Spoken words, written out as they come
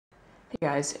Hey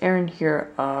guys, Aaron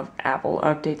here of Apple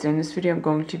Updates. In this video I'm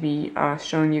going to be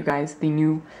showing you guys the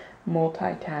new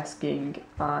multitasking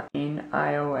in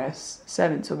iOS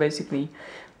 7. So basically,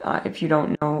 if you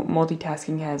don't know,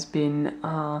 multitasking has been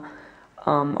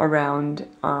around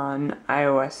on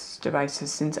iOS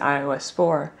devices since iOS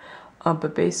 4.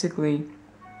 But basically,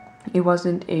 it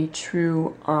wasn't a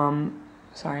true,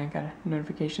 sorry, I got a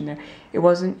notification there. It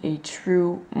wasn't a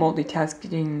true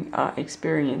multitasking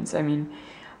experience. I mean,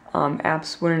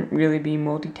 apps wouldn't really be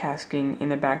multitasking in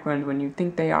the background when you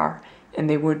think they are, and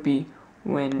they would be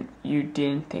when you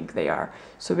didn't think they are.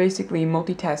 So basically,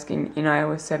 multitasking in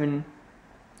iOS 7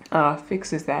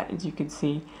 fixes that, as you can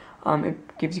see.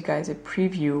 It gives you guys a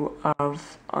preview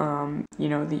of,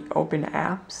 the open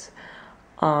apps,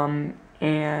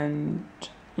 and,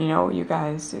 you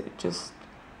guys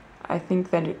I think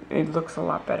that it looks a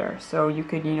lot better. So you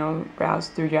could, browse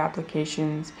through your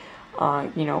applications,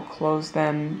 close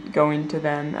them, go into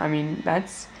them. I mean,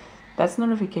 that's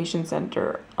Notification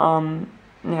Center.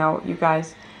 Now, you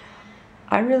guys,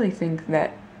 I really think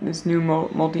that this new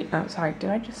sorry, did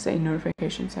I just say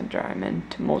Notification Center? I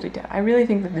meant multitask. I really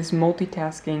think that this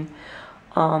multitasking,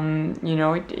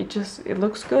 it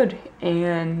looks good.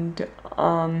 And,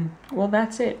 well,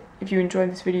 that's it. If you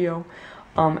enjoyed this video,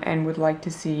 and would like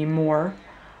to see more,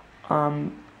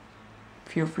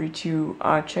 feel free to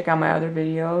check out my other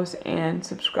videos and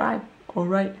subscribe.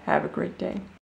 Alright, have a great day.